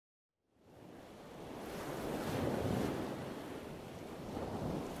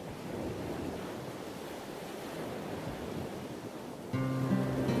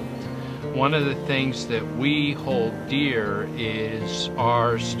one of the things that we hold dear is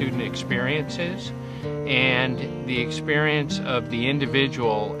our student experiences and the experience of the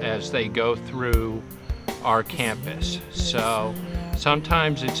individual as they go through our campus. So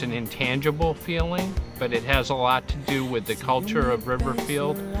sometimes it's an intangible feeling, but it has a lot to do with the culture of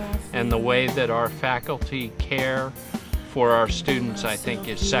Riverfield, and the way that our faculty care for our students, I think,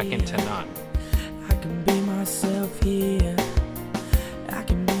 is second to none. I can be myself here. I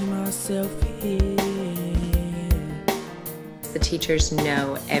can be myself here. The teachers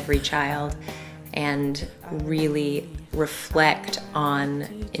know every child and really reflect on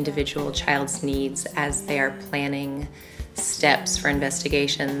individual child's needs as they are planning steps for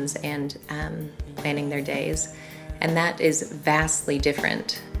investigations and planning their days. And that is vastly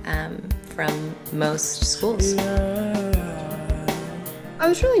different from most schools. I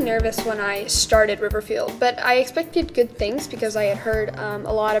was really nervous when I started Riverfield, but I expected good things because I had heard a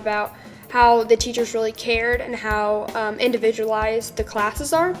lot about how the teachers really cared and how individualized the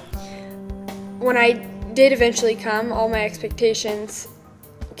classes are. When I did eventually come, all my expectations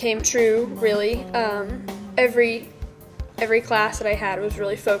came true, really. Every class that I had was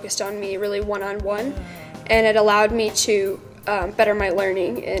really focused on me, really one-on-one, and it allowed me to better my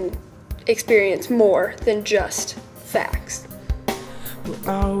learning and experience more than just facts.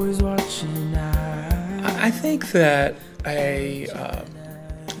 We're always watching. I think that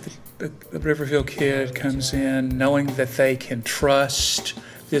the Riverfield kid comes in knowing that they can trust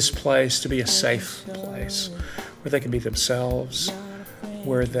this place to be a safe place, where they can be themselves,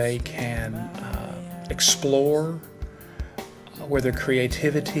 where they can explore, where their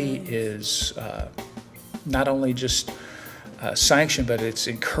creativity is not only just sanctioned, but it's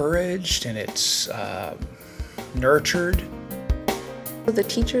encouraged and it's nurtured. The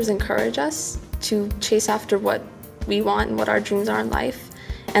teachers encourage us to chase after what we want and what our dreams are in life,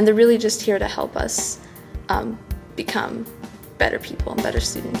 and they're really just here to help us become better people and better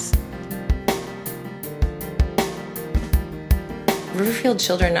students. Riverfield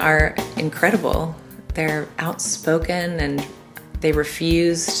children are incredible. They're outspoken and they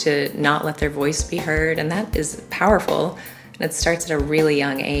refuse to not let their voice be heard, and that is powerful, and it starts at a really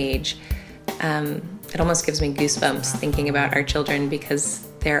young age. It almost gives me goosebumps thinking about our children, because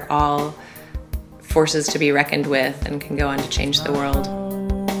they're all forces to be reckoned with and can go on to change the world.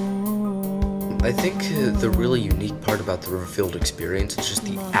 I think the really unique part about the Riverfield experience is just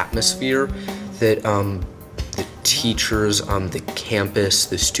the atmosphere that the teachers, the campus,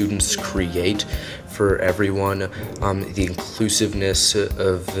 the students create for everyone, the inclusiveness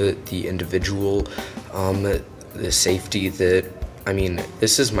of the individual, the safety that, I mean,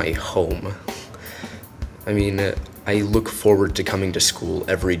 this is my home. I mean, I look forward to coming to school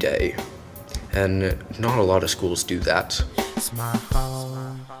every day, and not a lot of schools do that. It's my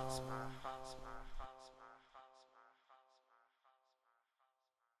home.